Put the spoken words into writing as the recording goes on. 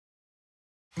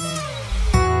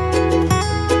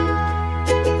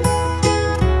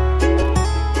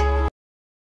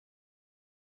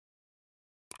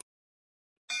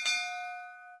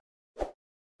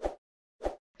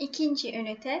İkinci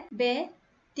ünite B.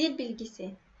 Dil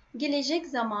bilgisi. Gelecek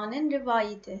zamanın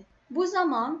rivayeti. Bu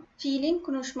zaman fiilin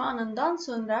konuşma anından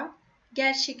sonra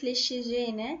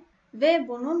gerçekleşeceğine ve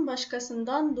bunun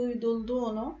başkasından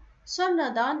duyulduğunu,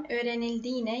 sonradan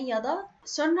öğrenildiğine ya da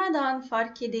sonradan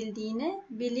fark edildiğine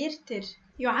belirtir.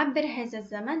 يعبر هذا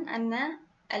الزمن أن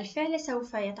الفعل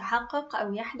سوف يتحقق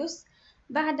أو يحدث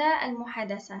بعد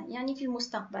المحادثة يعني في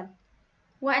المستقبل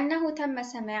وأنه تم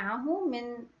سماعه من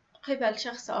قبل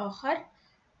شخص آخر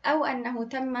أو أنه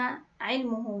تم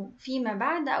علمه فيما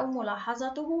بعد أو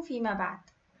ملاحظته فيما بعد.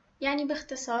 يعني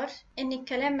باختصار إن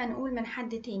الكلام منقول من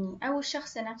حد تاني أو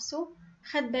الشخص نفسه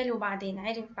خد باله بعدين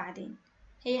عرف بعدين.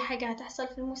 هي حاجة هتحصل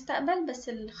في المستقبل بس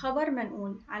الخبر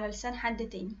منقول على لسان حد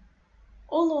تاني.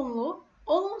 Olumlu,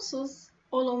 olumsuz,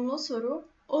 olumlu soru,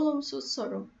 olumsuz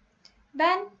soru.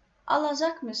 Ben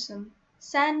alacakmışım,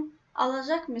 sen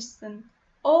alacakmışsın,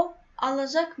 o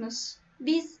alacakmış,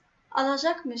 biz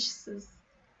alacakmışsınız,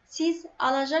 siz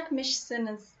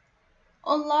alacakmışsınız,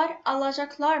 onlar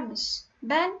alacaklarmış,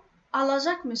 ben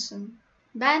alacakmışım,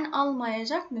 ben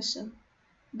almayacakmışım,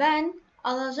 ben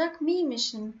alacak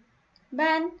mıymışım,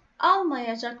 ben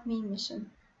almayacak mıymışım.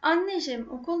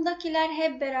 Anneciğim, okuldakiler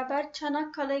hep beraber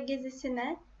Çanakkale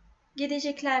gezisine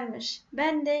gideceklermiş.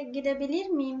 Ben de gidebilir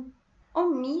miyim?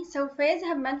 أمي سوف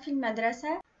يذهب من في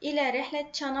المدرسة إلى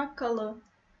رحلة Çanakkale.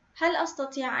 هل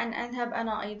أستطيع أن أذهب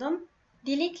أنا أيضا؟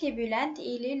 Dilek'le Bülent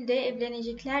Eylül'de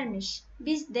evleneceklermiş.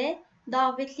 Biz de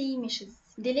davetliymişiz.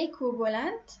 Dilek ve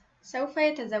Bülent سوف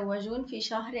يتزوجون في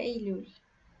شهر أيلول.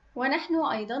 ونحن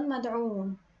أيضا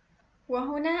مدعوون.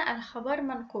 وهنا الخبر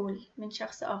منقول من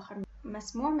شخص آخر.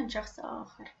 مسموع من شخص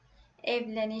آخر.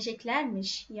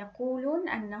 Evleneceklermiş. يقولون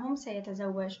أنهم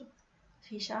سيتزوجون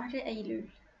في شهر أيلول.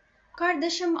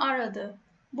 Kardeşim aradı.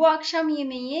 Bu akşam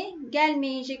yemeğe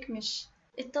gelmeyecekmiş.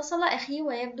 اتصل أخي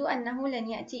ويبدو أنه لن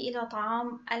يأتي إلى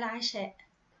طعام العشاء.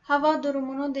 Hava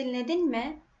durumunu dinledin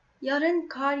mi? Yarın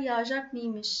kar yağacak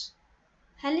mıymış?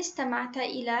 هل استمعت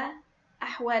إلى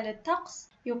أحوال الطقس؟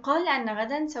 يقال أن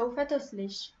غدا سوف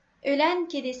تثلج. Ölen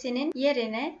kedisinin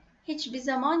yerine hiçbir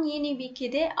zaman yeni bir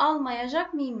kedi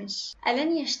almayacak mıymış?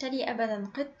 ألن يشتري أبدا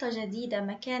قطة جديدة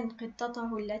مكان قطته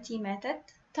التي ماتت؟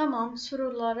 Tamam,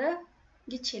 soruları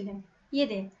geçelim.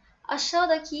 7.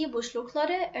 Aşağıdaki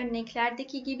boşlukları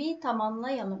örneklerdeki gibi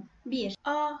tamamlayalım. 1.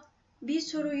 Bir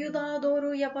soruyu daha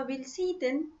doğru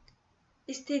yapabilseydin,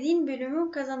 istediğin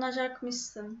bölümü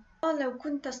kazanacakmışsın. لو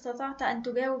كنت استطعت أن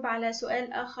تجاوب على سؤال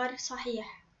آخر صحيح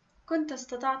كنت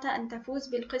استطعت أن تفوز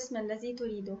بالقسم الذي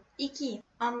تريده. 2.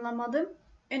 Anlamadım.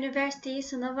 Üniversiteye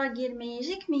sınava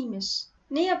girmeyecek miymiş?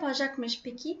 Ne yapacakmış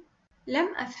peki?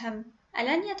 لم أفهم.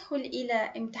 ألن يدخل إلى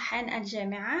امتحان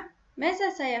الجامعة؟ ماذا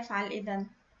سيفعل إذن؟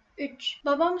 3.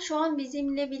 Babam şu an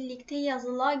bizimle birlikte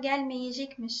yazılığa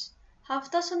gelmeyecekmiş.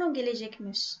 Hafta sonu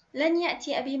gelecekmiş. لن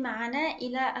يأتي أبي معنا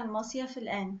إلى المصيف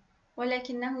الآن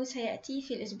ولكنه سيأتي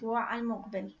في الأسبوع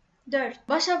المقبل. 4.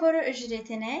 Başvuru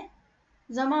ücretine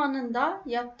zamanında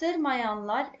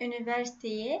yaptırmayanlar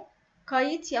üniversiteye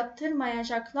kayıt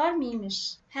yaptırmayacaklar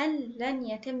mıymış? هل لن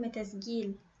يتم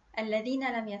تسجيل الذين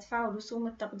لم يدفعوا رسوم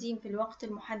التقديم في الوقت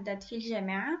المحدد في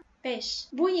الجامعة؟ 5.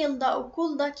 Bu yılda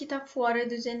okulda kitap fuarı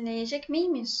düzenleyecek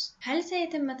miymiş? هل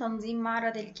سيتم تنظيم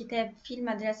معرض الكتاب في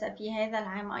المدرسة في هذا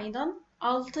العام أيضا؟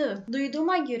 6.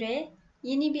 Duyduğuma göre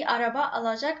yeni bir araba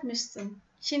alacakmışsın.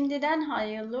 Şimdiden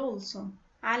hayırlı olsun.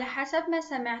 على حسب ما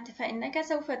سمعت فإنك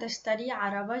سوف تشتري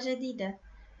عربة جديدة.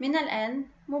 من الآن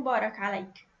مبارك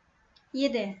عليك.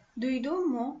 7. Duydun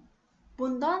mu?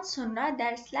 Bundan sonra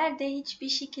derslerde hiçbir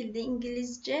şekilde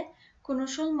İngilizce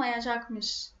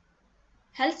konuşulmayacakmış.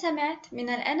 هل سمعت من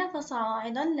الآن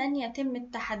فصاعدا لن يتم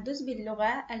التحدث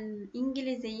باللغة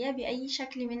الإنجليزية بأي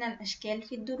شكل من الأشكال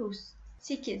في الدروس.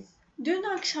 8. Dün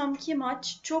akşamki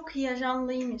maç çok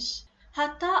heyecanlıymış.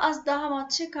 Hatta az daha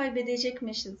maçı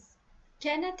kaybedecekmişiz.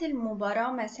 كانت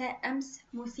المباراة مساء أمس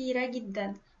مثيرة جدا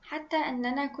حتى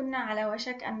أننا كنا على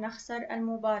وشك أن نخسر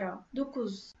المباراة.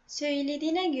 9.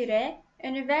 Söylediğine göre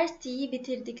üniversiteyi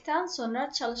bitirdikten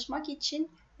sonra çalışmak için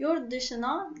yurt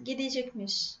dışına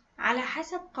gidecekmiş. على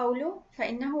حسب قوله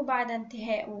فإنه بعد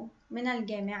انتهائه من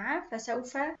الجامعة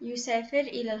فسوف يسافر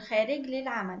إلى الخارج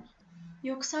للعمل.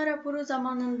 Yoksa raporu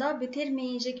zamanında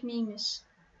bitirmeyecek miymiş?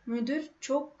 Müdür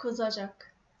çok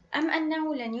kızacak. أم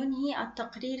أنه لن ينهي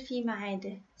التقرير في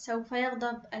معاده سوف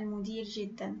يغضب المدير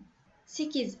جدا.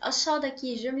 8.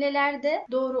 Aşağıdaki cümlelerde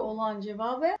doğru olan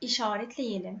cevabı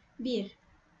işaretleyelim. 1.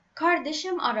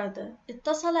 Kardeşim aradı.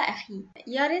 اتصل أخي.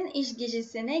 Yarın iş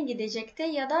gecesine gidecekti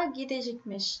ya da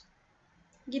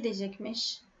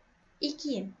gidecekmiş.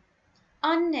 2.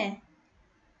 Anne,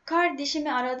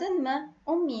 kardeşimi aradın mı?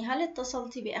 أمي هل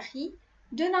اتصلت بأخي؟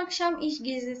 Dün akşam iş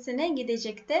gezisine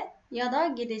gidecekti ya da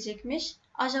gidecekmiş.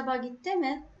 Acaba gitti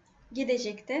mi?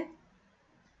 Gidecekti.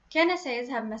 كان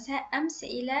سيذهب مساء أمس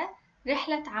إلى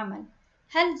رحلة عمل.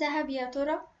 هل ذهب يا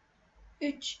ترى?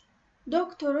 3.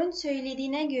 Doktorun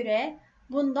söylediğine göre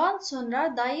bundan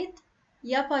sonra diyet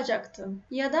yapacaktım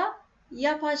ya da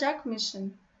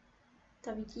yapacakmışım.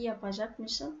 Tabii ki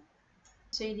yapacakmışım.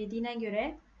 Söylediğine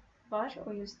göre var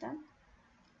o yüzden.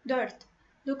 4.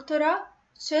 Doktora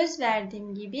söz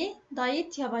verdiğim gibi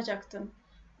diyet yapacaktım.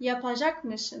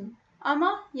 Yapacakmışım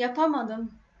ama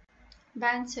yapamadım.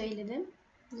 Ben söyledim.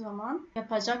 O zaman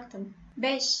yapacaktım.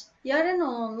 5. Yarın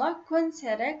onunla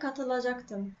konsere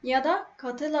katılacaktım ya da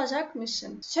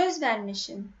katılacakmışım. Söz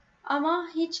vermişim ama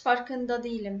hiç farkında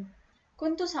değilim.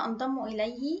 كنت سأنضم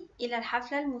إليه إلى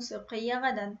الحفلة الموسيقية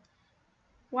غدا.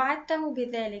 وعدته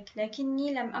بذلك لكني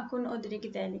لم أكن أدرك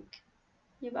ذلك.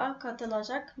 يبقى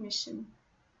katılacakmışım.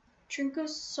 Çünkü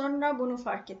sonra bunu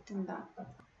fark ettim ben.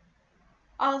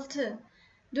 6.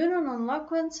 Dün onunla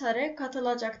konsere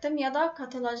katılacaktım ya da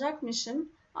katılacakmışım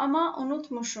ama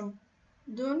unutmuşum.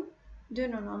 Dün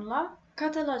onunla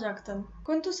katılacaktım.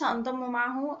 كنت سأنضم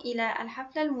معه إلى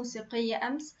الحفلة الموسيقية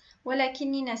أمس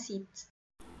ولكني نسيت.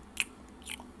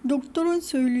 Doktorun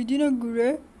söylediğine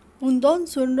göre bundan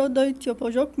sonra diyet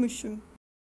yapacakmışım.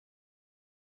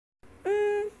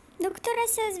 Doktora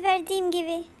söz verdiğim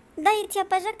gibi diyet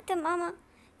yapacaktım ama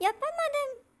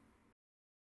yapamadım.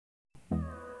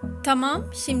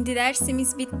 تمام şimdi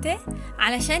dersimiz bitti.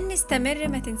 علشان نستمر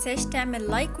ما تنساش تعمل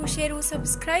لايك وشير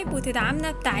وسبسكرايب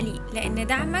وتدعمنا بتعليق لأن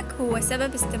دعمك هو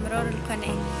سبب استمرار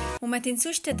القناة. وما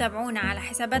تنسوش تتابعونا على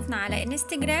حساباتنا على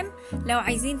انستجرام لو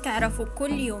عايزين تعرفوا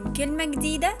كل يوم كلمة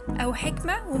جديدة أو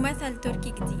حكمة ومثل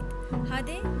تركي جديد.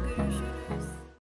 Hadi görüşürüz.